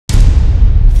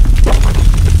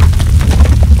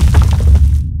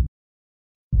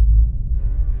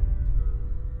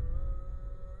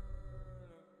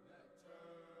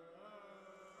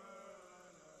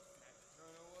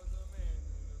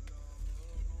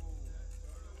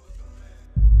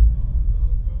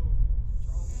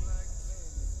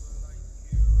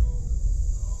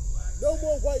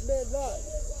white man lie.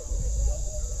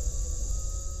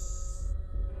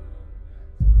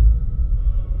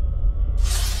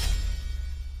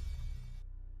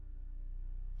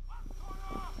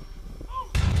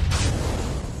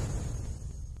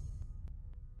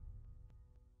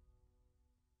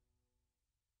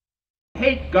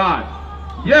 Hate God.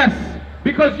 Yes,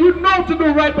 because you know to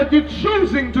do right, but you're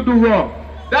choosing to do wrong.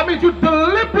 That means you're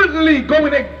deliberately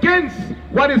going against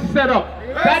what is set up.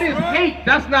 That is hate.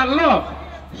 That's not love.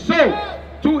 So,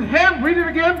 to him, read it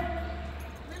again.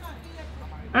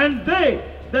 And they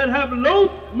that have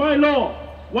loathed my law,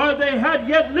 while they had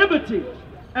yet liberty,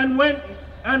 and when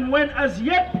as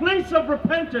yet place of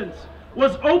repentance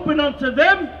was open unto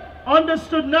them,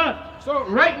 understood not. So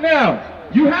right now,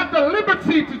 you have the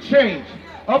liberty to change.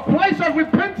 A place of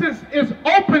repentance is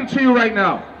open to you right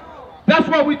now. That's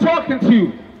why we're talking to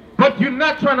you. But you're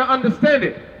not trying to understand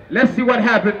it. Let's see what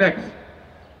happened next.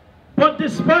 But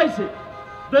despise it.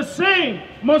 The same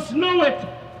must know it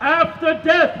after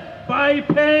death by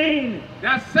pain.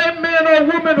 That same man or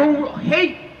woman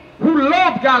who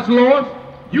love God's laws,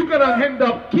 you're going to end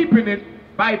up keeping it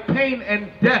by pain and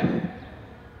death.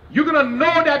 You're going to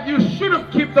know that you should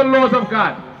have kept the laws of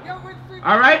God.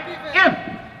 All right? If.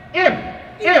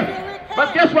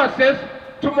 But guess what, sis?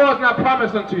 Tomorrow's not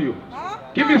promised unto you.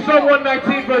 Give me Psalm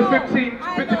 119, verse 15,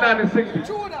 59, and 60.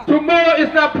 Tomorrow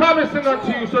is not promising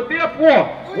unto you. So therefore,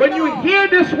 when you hear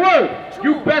this word,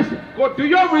 you best go do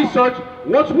your research.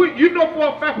 Once you know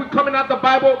for a fact we're coming out the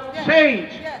Bible, change.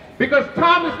 Because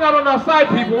time is not on our side,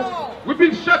 people. We've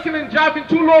been shucking and jiving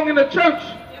too long in the church.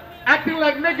 Acting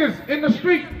like niggas in the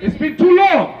street. It's been too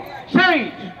long.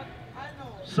 Change.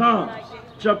 Psalms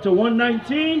chapter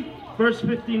 119, verse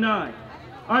 59.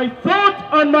 I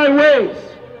thought on my ways,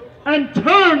 and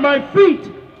turned my feet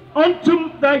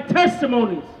unto thy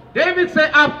testimonies. David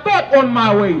said, I thought on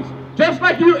my ways. Just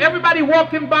like you, everybody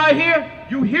walking by here,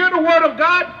 you hear the word of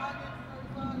God,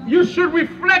 you should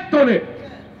reflect on it.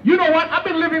 You know what? I've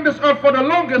been living this earth for the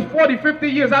longest, 40, 50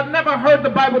 years. I've never heard the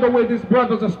Bible the way these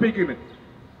brothers are speaking it.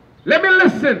 Let me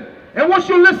listen. And once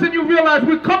you listen, you realize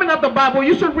we're coming out the Bible.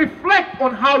 You should reflect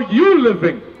on how you're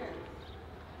living.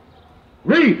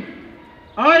 Read.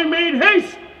 I made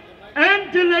haste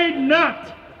and delayed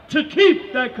not to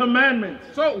keep thy commandments.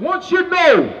 So once you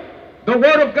know the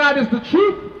word of God is the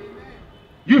truth,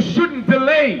 you shouldn't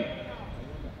delay.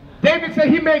 David said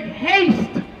he made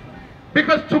haste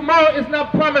because tomorrow is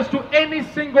not promised to any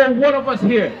single one of us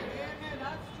here.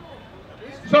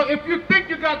 So if you think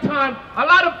you got time, a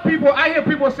lot of people, I hear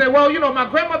people say, well, you know, my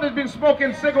grandmother's been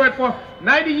smoking cigarette for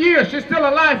 90 years. She's still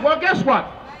alive. Well, guess what?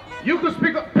 You could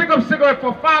pick up cigarette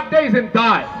for 5 days and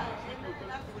die.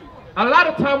 A lot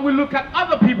of time we look at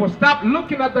other people. Stop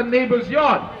looking at the neighbor's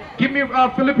yard. Give me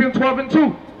Philippians 12 and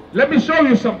 2. Let me show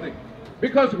you something.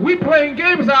 Because we playing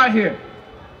games out here.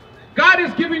 God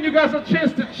is giving you guys a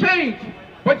chance to change.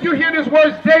 But you hear these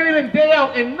words day in and day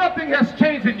out and nothing has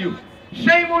changed in you.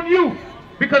 Shame on you.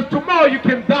 Because tomorrow you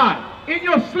can die. In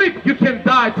your sleep you can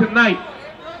die tonight.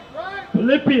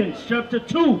 Philippians chapter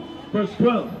 2 verse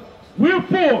 12.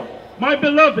 Wherefore, my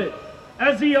beloved,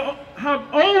 as ye have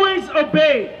always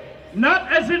obeyed,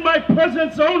 not as in my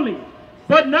presence only,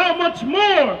 but now much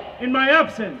more in my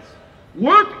absence,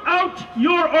 work out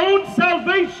your own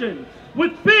salvation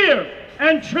with fear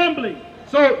and trembling.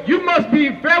 So you must be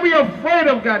very afraid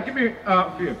of God. Give me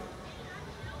fear.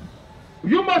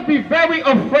 You must be very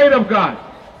afraid of God.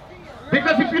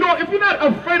 Because if you're not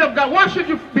afraid of God, why should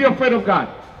you be afraid of God?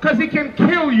 Because he can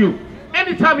kill you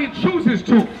anytime he chooses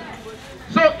to.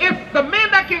 So if the man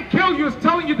that can kill you is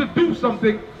telling you to do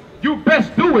something, you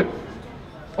best do it.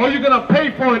 Or you're going to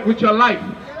pay for it with your life.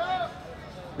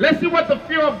 Let's see what the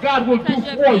fear of God will do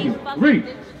for you.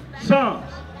 Read.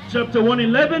 Psalms chapter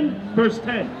 111 verse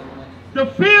 10. The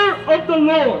fear of the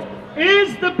Lord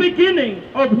is the beginning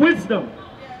of wisdom.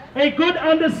 A good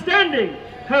understanding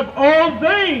have all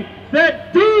they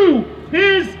that do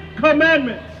his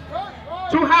commandments.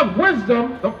 To have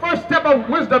wisdom, the first step of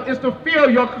wisdom is to fear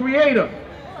your Creator.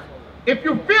 If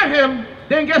you fear him,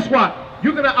 then guess what?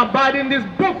 You're going to abide in this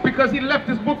book because he left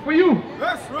this book for you.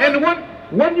 That's right. And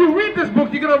when you read this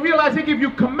book, you're going to realize he gives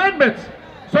you commandments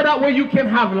so that way you can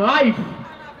have life.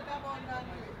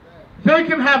 So you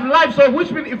can have life. So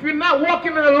which means if you're not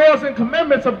walking in the laws and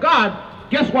commandments of God,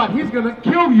 guess what? He's going to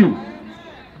kill you.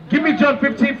 Give me John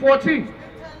 15:14.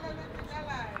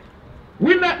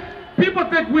 People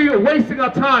think we're wasting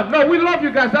our time. No, we love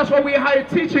you guys. That's why we're here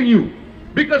teaching you.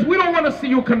 Because we don't want to see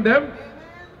you condemned.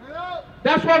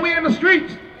 That's why we're in the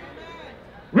streets.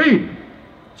 Read.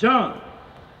 John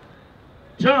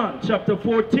chapter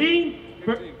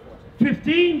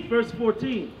 15 verse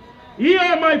 14. Ye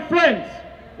are my friends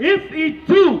if ye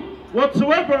do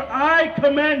whatsoever I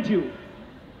command you.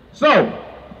 So,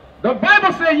 the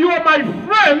Bible says you are my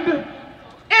friend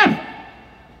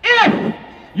if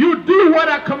you do what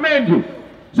I command you.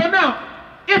 So now,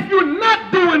 if you're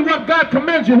not doing what God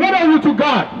commands you, what are you to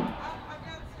God?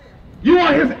 You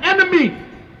are his enemy.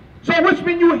 So which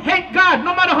means you hate God.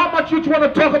 No matter how much you want to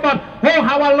talk about, oh,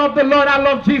 how I love the Lord, I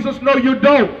love Jesus. No, you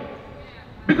don't.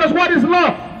 Because what is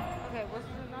love? Okay, what's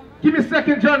the number? Give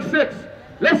me 2 John 6.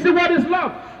 Let's see what is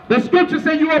love. The scripture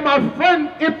says you are my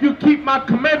friend if you keep my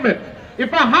commandment.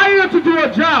 If I hire you to do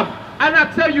a job and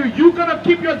I tell you you're going to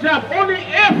keep your job only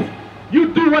if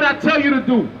you do what I tell you to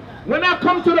do. When I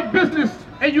come to the business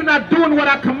and you're not doing what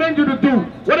I command you to do,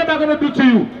 what am I going to do to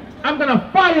you? I'm going to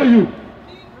fire you.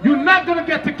 You're not going to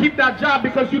get to keep that job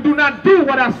because you do not do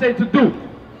what I say to do.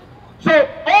 So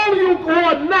all you who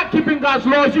are not keeping God's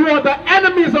laws, you are the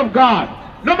enemies of God.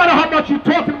 No matter how much you're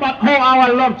talking about, oh, how I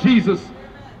love Jesus.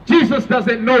 Jesus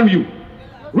doesn't know you.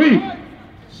 Read.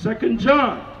 2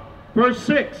 John, verse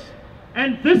 6.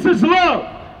 And this is love,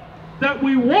 that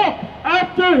we walk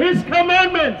after his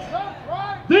commandments.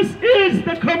 This is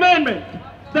the commandment,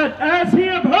 that as ye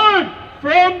have heard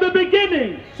from the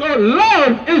beginning. So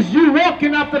love is you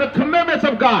walking after the commandments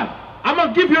of God. I'm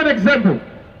going to give you an example.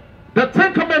 The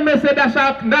 10 commandments say thou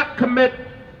shalt not commit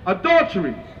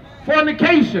adultery,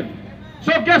 fornication.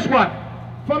 So guess what?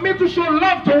 For me to show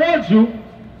love towards you,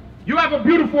 you have a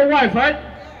beautiful wife, right?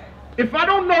 If I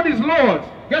don't know these laws,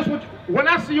 guess what? When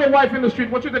I see your wife in the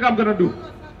street, what you think I'm going to do?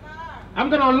 I'm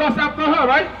going to lust after her,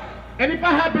 right? And if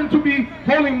I happen to be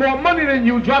holding more money than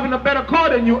you, driving a better car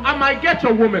than you, I might get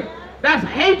your woman. That's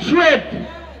hatred.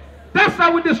 That's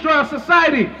how we destroy our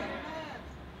society.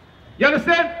 You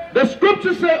understand? The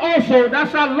scriptures say also, thou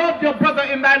shalt love your brother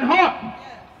in thine heart.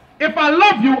 If I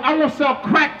love you, I will sell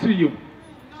crack to you.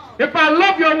 If I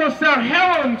love you, I will sell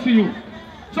heroin to you.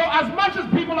 So as much as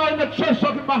people are in the church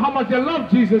talking about how much they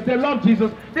love Jesus,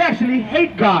 they actually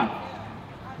hate God.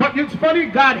 But it's funny,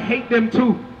 God hates them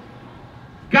too.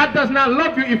 God does not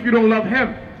love you if you don't love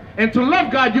him. And to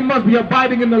love God, you must be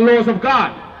abiding in the laws of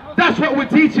God. That's what we're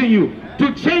teaching you,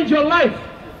 to change your life.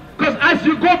 Because as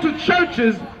you go to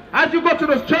churches, as you go to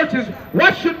those churches,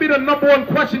 what should be the number one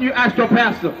question you ask your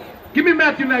pastor? Give me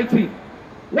Matthew 19.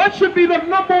 What should be the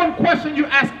number one question you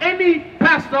ask any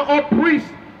pastor or priest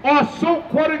or so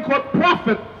quote-unquote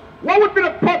prophet? What would be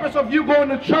the purpose of you going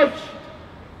to church?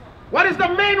 What is the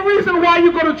main reason why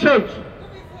you go to church?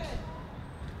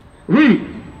 Read.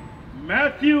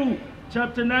 Matthew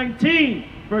chapter 19,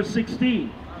 verse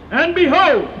 16. And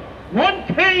behold, one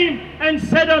came and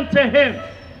said unto him,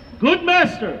 Good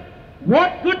master,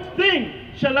 what good thing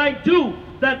shall I do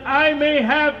that I may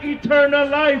have eternal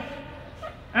life?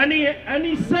 And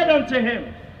he said unto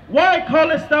him, Why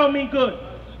callest thou me good?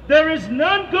 There is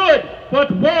none good but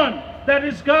one, that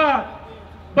is God.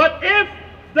 But if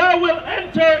thou wilt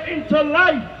enter into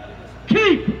life,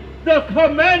 keep the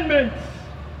commandments.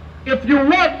 If you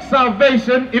want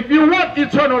salvation, if you want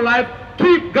eternal life,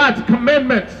 keep God's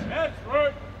commandments. That's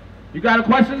right. You got a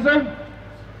question, sir?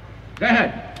 Go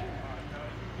ahead.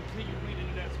 Continue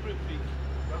reading that scripture.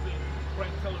 Doesn't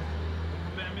Christ tell us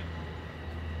the commandment?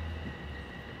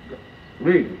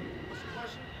 Read.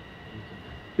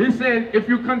 He said, if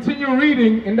you continue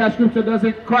reading in that scripture,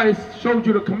 doesn't Christ show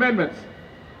you the commandments?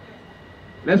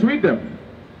 Let's read them.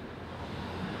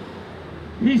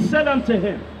 He said unto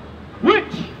him,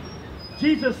 which?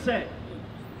 Jesus said,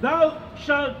 Thou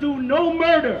shalt do no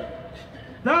murder.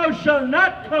 Thou shalt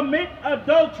not commit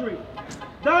adultery.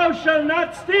 Thou shalt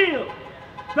not steal.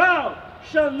 Thou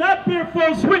shalt not bear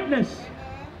false witness.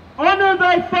 Honor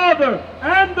thy father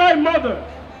and thy mother.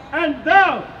 And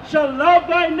thou shalt love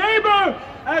thy neighbor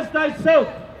as thyself.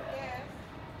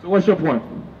 So what's your point?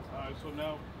 Alright, so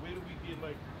now where do we get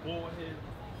like bald head,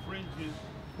 fringes,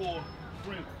 poor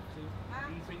shrimp?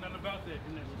 He didn't say nothing about that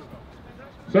in that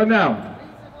scripture. So now,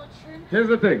 here's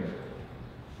the thing.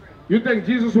 You think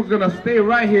Jesus was going to stay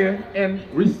right here and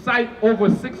recite over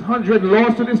 600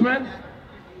 laws to this man?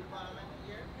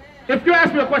 If you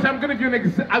ask me a question, I'm going to give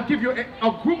you I'll give you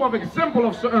a group of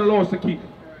examples of certain laws to keep.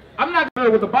 I'm not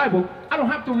familiar with the Bible. I don't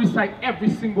have to recite every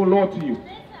single law to you.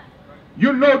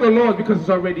 You know the laws because it's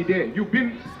already there. You've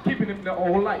been keeping them the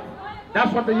whole life.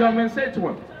 That's what the young man said to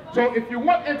him. So if you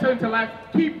want to enter into life,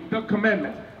 keep the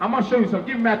commandments. I'm going to show you something.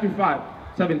 Give me Matthew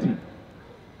 5:17.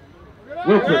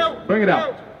 Real quick. Bring it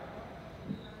out.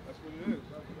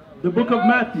 The book of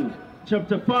Matthew,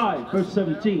 chapter 5, verse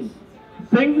 17.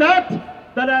 Think not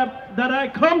that I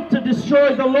come to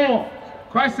destroy the law.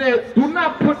 Christ said, do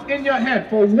not put in your head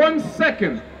for 1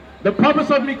 second. The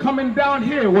purpose of me coming down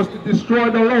here was to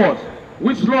destroy the laws.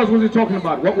 Which laws was he talking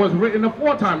about? What was written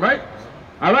aforetime, right?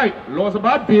 All right, laws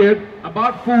about beard,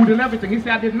 about food and everything. He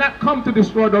said, I did not come to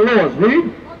destroy the laws.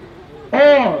 Read.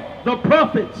 Or the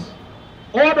prophets.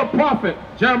 Or the prophet,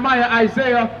 Jeremiah,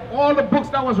 Isaiah, all the books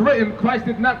that was written, Christ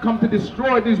did not come to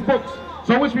destroy these books.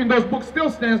 So which means those books still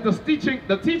stands, the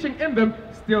teaching in them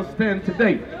still stand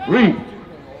today. Read.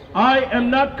 I am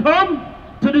not come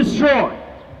to destroy,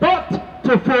 but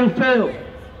to fulfill.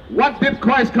 What did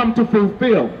Christ come to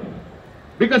fulfill?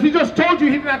 Because he just told you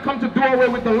he did not come to do away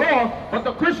with the law, but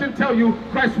the Christian tell you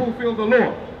Christ fulfilled the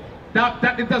law.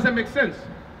 That it doesn't make sense.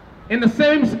 In the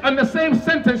same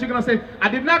sentence, you're going to say, I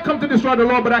did not come to destroy the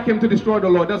law, but I came to destroy the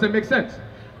law. It doesn't make sense.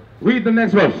 Read the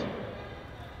next verse.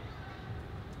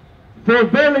 For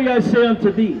verily I say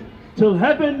unto thee, till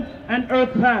heaven and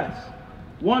earth pass,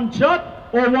 one jot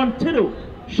or one tittle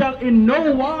shall in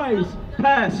no wise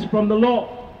pass from the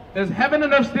law. Is heaven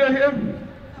and earth still here?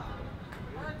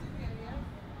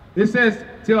 It says,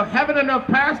 till heaven and earth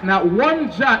pass, not one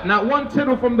jot, not one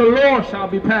tittle from the law shall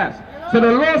be passed. So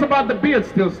the laws about the beard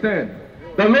still stand.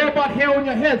 The law about hair on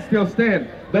your head still stand.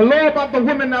 The law about the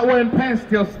women not wearing pants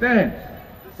still stand.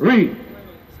 Read.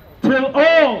 Till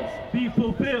all be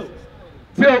fulfilled.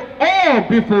 Till all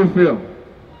be fulfilled.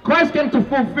 Christ came to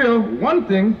fulfill one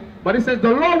thing, but it says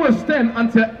the law will stand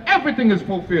until everything is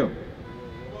fulfilled.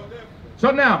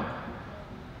 So now,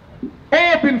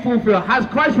 all been fulfilled. Has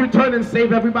Christ returned and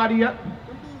saved everybody yet?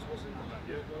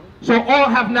 So all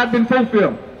have not been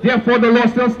fulfilled. Therefore the law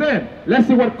still stands. Let's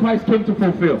see what Christ came to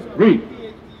fulfill. Read.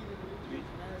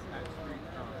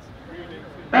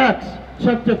 Acts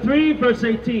chapter 3 verse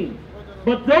 18.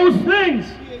 But those things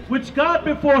which God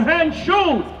beforehand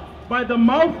showed by the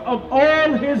mouth of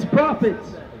all his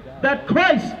prophets, that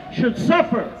Christ should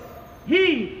suffer,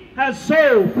 he has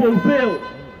so fulfilled.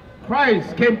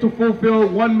 Christ came to fulfill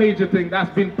one major thing that's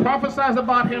been prophesied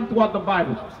about him throughout the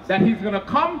Bible, that he's going to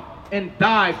come and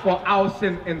die for our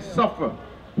sin and suffer.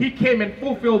 He came and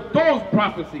fulfilled those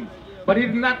prophecies, but he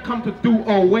did not come to do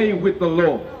away with the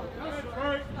law.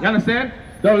 You understand?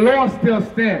 The law still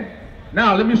stands.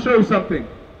 Now, let me show you something.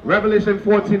 Revelation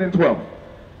 14 and 12.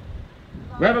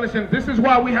 Revelation, this is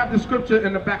why we have the scripture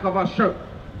in the back of our shirt.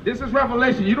 This is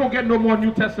Revelation. You don't get no more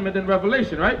New Testament than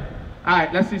Revelation, right? All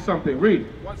right, let's see something. Read.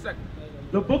 1 second.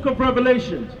 The book of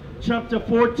Revelation, chapter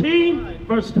 14,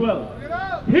 verse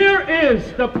 12. Here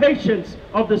is the patience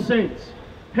of the saints.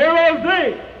 Here are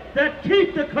they that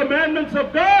keep the commandments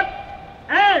of God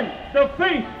and the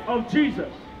faith of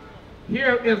Jesus.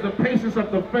 Here is the patience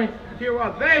of the faith. Here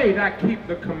are they that keep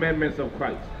the commandments of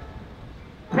Christ.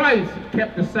 Christ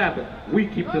kept the Sabbath. We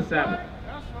keep the Sabbath.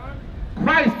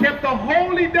 Christ kept the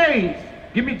holy days.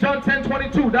 Give me John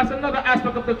 10:22. That's another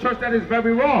aspect of the church that is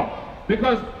very wrong.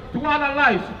 Because throughout our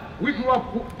lives, we grew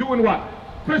up doing what?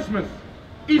 Christmas,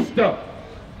 Easter,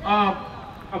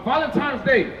 Valentine's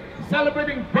Day,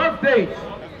 celebrating birthdays,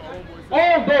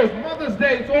 all those, Mother's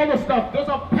Day, all the stuff. Those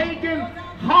are pagan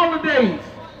holidays.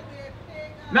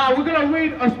 Now we're going to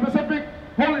read a specific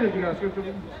holiday. You got a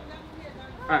scripture?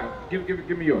 All right,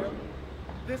 give me yours.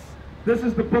 This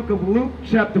is the book of Luke,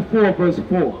 chapter 4, verse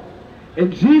 4.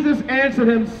 And Jesus answered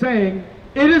him, saying,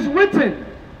 it is written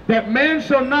that man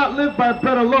shall not live by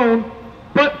bread alone,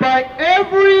 but by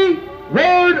every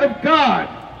word of God.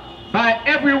 By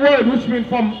every word, which means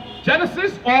from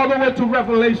Genesis all the way to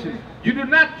Revelation. You do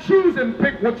not choose and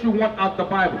pick what you want out the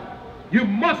Bible. You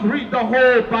must read the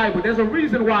whole Bible. There's a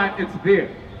reason why it's there.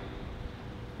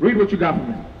 Read what you got for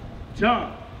me.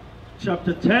 John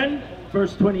chapter 10,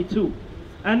 verse 22.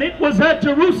 And it was at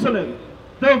Jerusalem,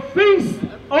 the feast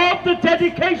of the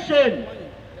dedication,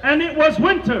 and it was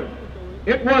winter.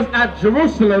 It was at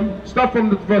Jerusalem, start from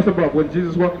the verse above, when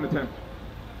Jesus walked in the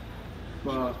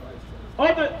temple.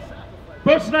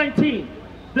 Verse 19.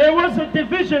 There was a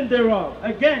division thereof,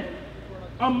 again,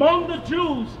 among the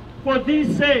Jews for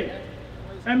these sake.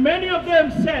 And many of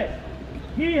them said,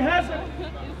 he has a...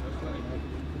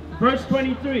 Verse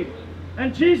 23.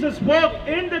 And Jesus walked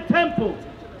in the temple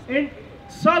in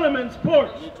Solomon's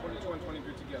porch.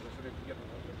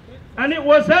 And it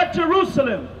was at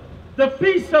Jerusalem, the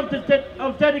feast of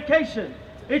dedication.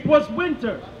 It was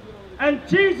winter. And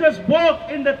Jesus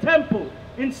walked in the temple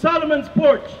in Solomon's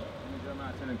porch.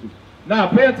 Now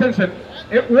pay attention.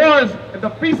 It was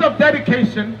the feast of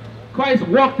dedication. Christ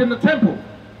walked in the temple.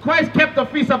 Christ kept the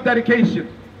feast of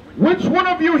dedication. Which one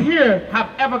of you here have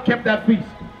ever kept that feast?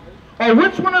 Or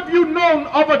which one of you known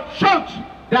of a church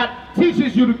that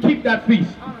teaches you to keep that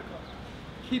feast?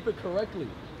 Keep it correctly.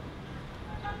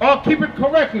 Or keep it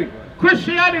correctly.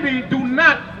 Christianity do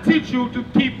not teach you to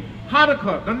keep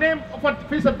Hanukkah. The name of a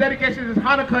feast of dedication is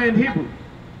Hanukkah in Hebrew.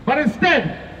 But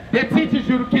instead, that teaches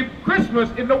you to keep Christmas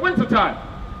in the wintertime.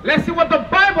 Let's see what the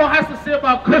Bible has to say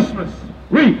about Christmas.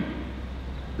 Read.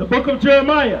 The book of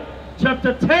Jeremiah,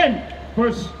 chapter 10,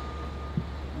 verse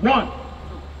 1.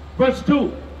 Verse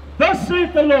 2. Thus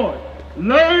saith the Lord,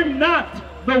 learn not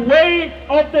the way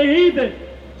of the heathen.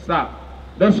 Stop.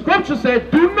 The scripture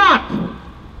said, do not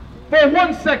for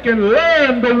 1 second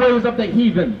learn the ways of the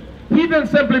heathen. Heathen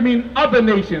simply means other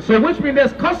nations. So which means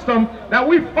there's custom that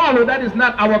we follow that is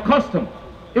not our custom.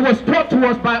 It was taught to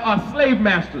us by our slave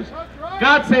masters.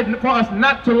 God said for us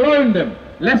not to learn them.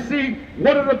 Let's see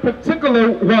what are the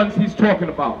particular ones he's talking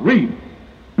about. Read.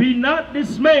 Be not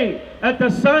dismayed at the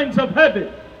signs of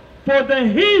heaven, for the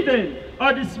heathen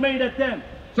are dismayed at them.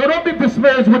 So don't be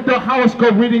dismayed with the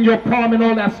horoscope, reading your palm and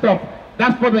all that stuff.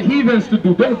 That's for the heathens to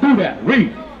do. Don't do that.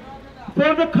 Read.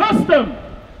 For the custom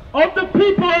of the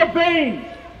people are vain.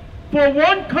 For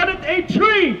one cutteth a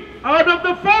tree out of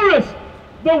the forest,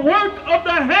 the work of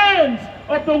the hands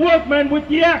of the workman with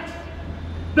the axe.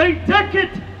 They deck it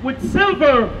with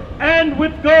silver and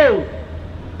with gold.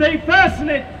 They fasten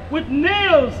it with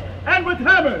nails and with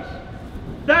hammers,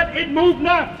 that it move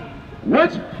not.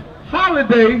 Which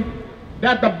holiday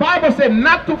that the Bible said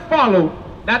not to follow,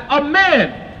 that a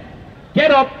man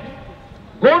get up,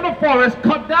 go in the forest,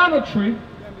 cut down a tree,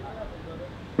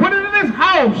 put it in his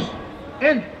house,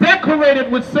 and decorate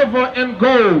it with silver and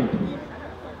gold.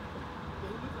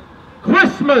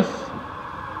 Christmas,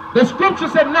 the scripture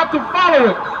said not to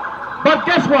follow it. But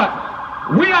guess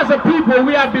what? We as a people,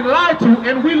 we have been lied to,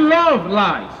 and we love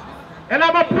lies. And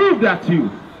I'm going to prove that to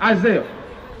you, Isaiah.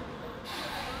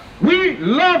 We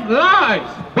love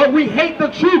lies, but we hate the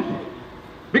truth.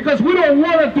 Because we don't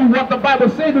want to do what the Bible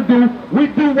says to do. We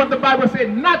do what the Bible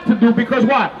said not to do. Because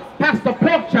what? Pastor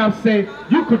Porkchop said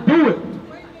you could do it.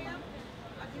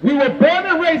 We were born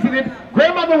and raised in it.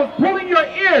 Grandmother was pulling your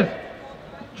ears,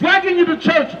 dragging you to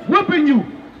church, whipping you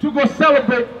to go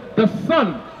celebrate the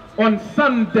sun on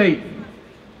Sunday.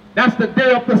 That's the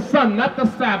day of the sun, not the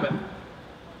Sabbath.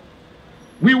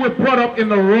 We were brought up in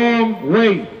the wrong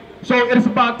way. So it's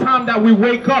about time that we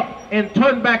wake up and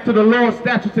turn back to the law,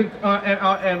 statutes, and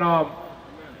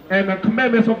the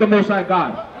commandments of the Most High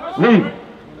God. Read.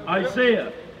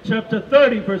 Isaiah chapter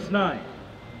 30, verse 9.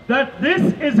 That this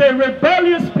is a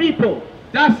rebellious people.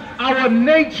 That's our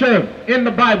nature in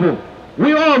the Bible.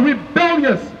 We are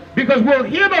rebellious because we'll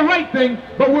hear the right thing,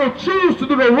 but we'll choose to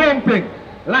do the wrong thing.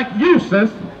 Like you,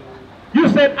 sis. You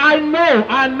said, I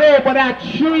know, but I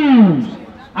choose.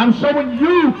 I'm showing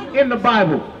you in the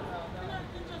Bible.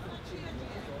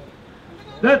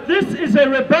 That this is a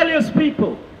rebellious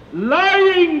people,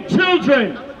 lying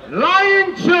children.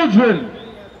 Lying children.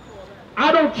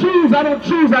 I don't choose,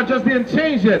 I just didn't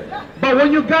change it. But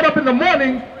when you got up in the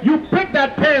morning, you picked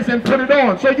that pants and put it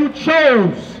on. So you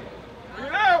chose.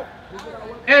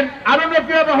 And I don't know if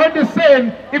you ever heard this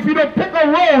saying, if you don't pick a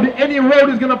road, any road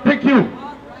is going to pick you.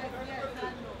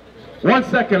 1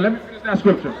 second, let me finish that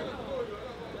scripture.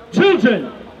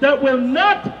 Children that will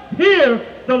not hear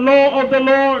the law of the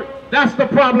Lord. That's the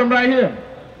problem right here.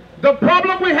 The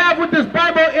problem we have with this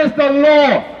Bible is the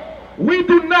law. We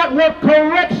do not want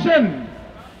correction.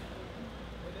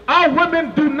 Our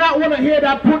women do not want to hear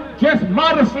that. Put dress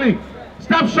modestly.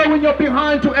 Stop showing your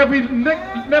behind to every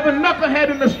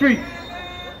knucklehead in the street.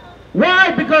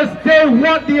 Why? Because they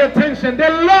want the attention. They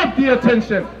love the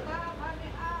attention.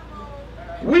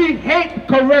 We hate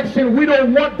correction. We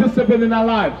don't want discipline in our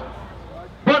lives.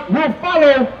 But we'll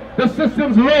follow the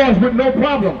system's laws with no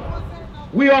problem.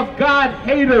 We are God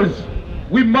haters.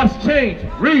 We must change.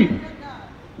 Read.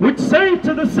 Which say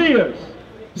to the seers,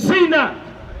 see not,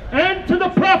 and to the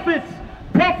prophets,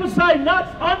 prophesy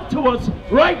not unto us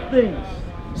right things.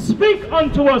 Speak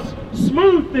unto us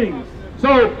smooth things.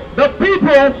 So the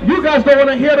people, you guys don't want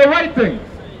to hear the right thing.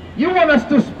 You want us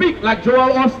to speak like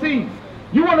Joel Osteen.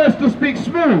 You want us to speak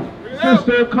smooth.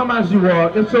 Sister, come as you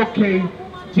are. It's okay.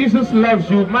 Jesus loves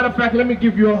you. Matter of fact, let me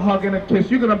give you a hug and a kiss.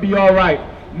 You're going to be all right.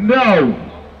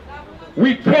 No.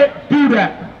 We can't do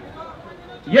that.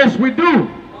 Yes, we do.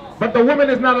 But the woman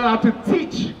is not allowed to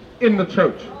teach in the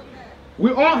church.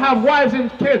 We all have wives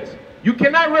and kids. You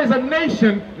cannot raise a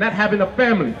nation not having a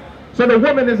family. So the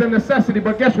woman is a necessity.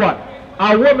 But guess what?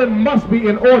 Our woman must be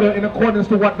in order in accordance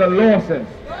to what the law says.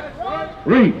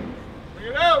 Read.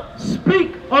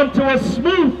 Speak unto us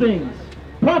smooth things.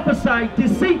 Prophesy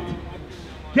deceit.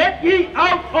 Get ye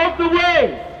out of the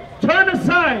way. Turn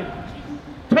aside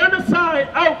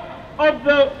out of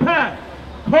the path.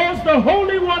 Cause the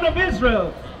Holy One of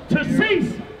Israel to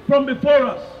cease from before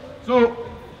us. So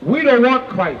we don't want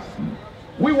Christ.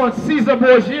 We want Caesar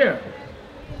Borgia.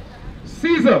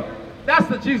 Caesar. That's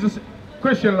the Jesus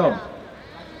Christian loves.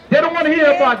 They don't want to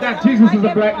hear about that Jesus is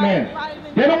a black man.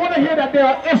 They don't want to hear that they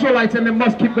are Israelites and they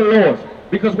must keep the laws.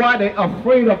 Because why? They're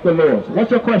afraid of the laws.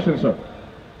 What's your question, sir?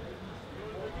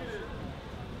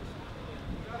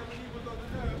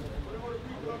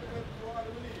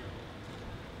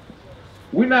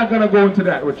 We're not gonna go into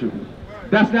that with you.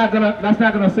 That's not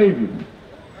gonna save you.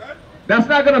 That's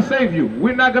not gonna save you.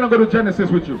 We're not gonna go to Genesis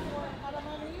with you.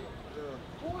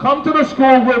 Come to the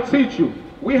school, we'll teach you.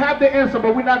 We have the answer,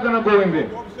 but we're not gonna go in there.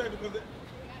 There's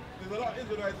a lot of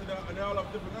Israelites and they all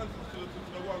have different answers to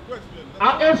the one question.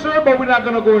 I'll answer it, but we're not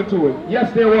gonna go into it.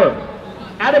 Yes, there were.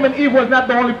 Adam and Eve was not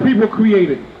the only people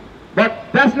created.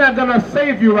 But that's not gonna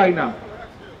save you right now.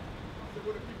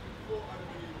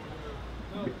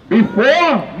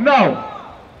 Before? No.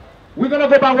 We're going to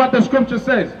go by what the scripture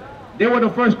says. They were the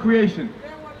first creation.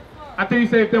 I think you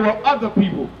say if there were other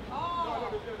people.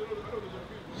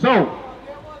 So,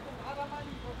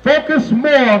 focus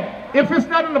more. If it's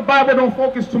not in the Bible, don't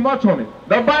focus too much on it.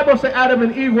 The Bible says Adam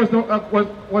and Eve was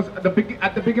at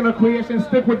the beginning of creation.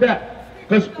 Stick with that.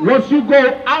 Because once you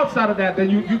go outside of that, then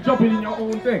you jump in your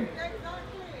own thing.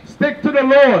 Stick to the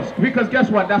laws. Because guess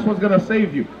what? That's what's going to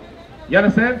save you. You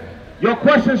understand? Your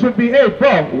question should be, hey,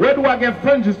 bro, where do I get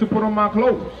fringes to put on my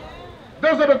clothes?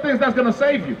 Those are the things that's going to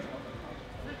save you.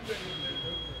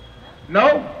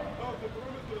 No?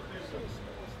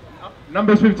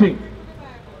 Numbers 15.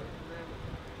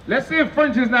 Let's see if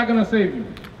fringes is not going to save you.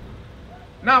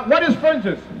 Now, what is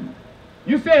fringes?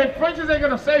 You say if fringes ain't going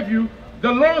to save you,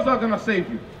 the laws are going to save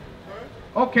you.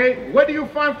 Okay, where do you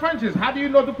find fringes? How do you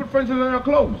know to put fringes on your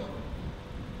clothes?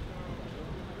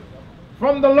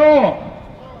 From the law.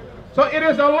 So it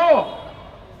is a law.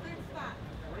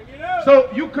 So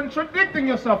you contradicting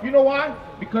yourself. You know why?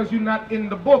 Because you're not in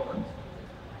the book.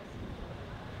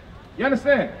 You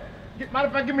understand? Matter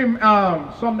of fact, give me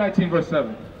Psalm 19 verse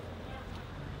 7.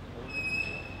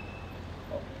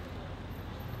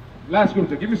 Last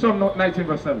scripture. Give me Psalm 19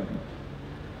 verse 7.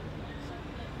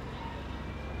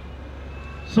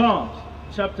 Psalms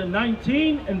chapter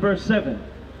 19 and verse 7.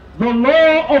 The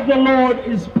law of the Lord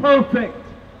is perfect,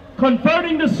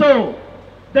 converting the soul.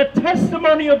 The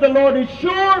testimony of the Lord is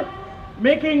sure,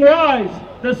 making wise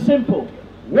the simple.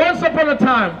 Once upon a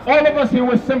time, all of us here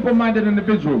were simple-minded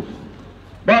individuals.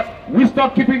 But we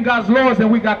start keeping God's laws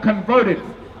and we got converted.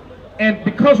 And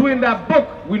because we're in that book,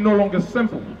 we're no longer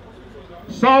simple.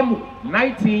 Psalm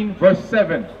 19 verse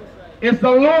 7. It's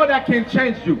the law that can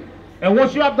change you. And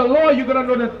once you have the law, you're going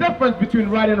to know the difference between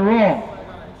right and wrong.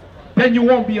 Then you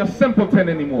won't be a simpleton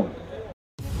anymore.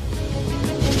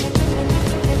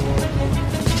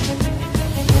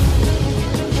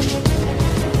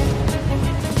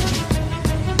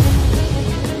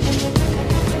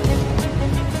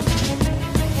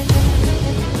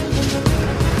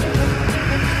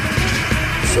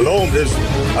 Shalom, Israel.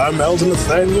 I'm Elder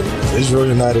Nathaniel of Israel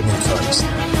United in Christ.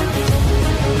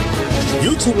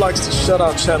 YouTube likes to shut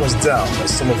our channels down,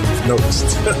 as some of you have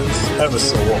noticed, ever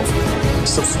so often.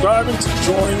 Subscribing to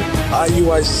join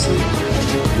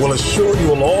IUIC will assure you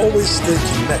will always stay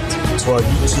connected to our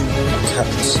YouTube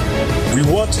accounts.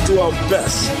 We want to do our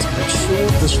best to make sure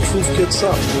this truth gets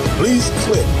out. Please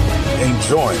click and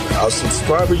join our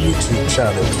subscriber YouTube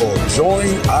channel called Join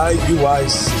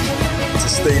IUIC to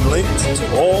stay linked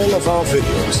to all of our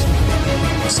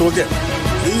videos. So again,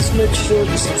 please make sure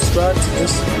you subscribe to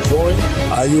this Join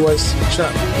IUIC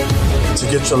channel to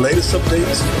get your latest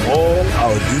updates from all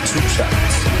our YouTube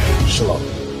channels.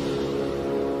 Shalom.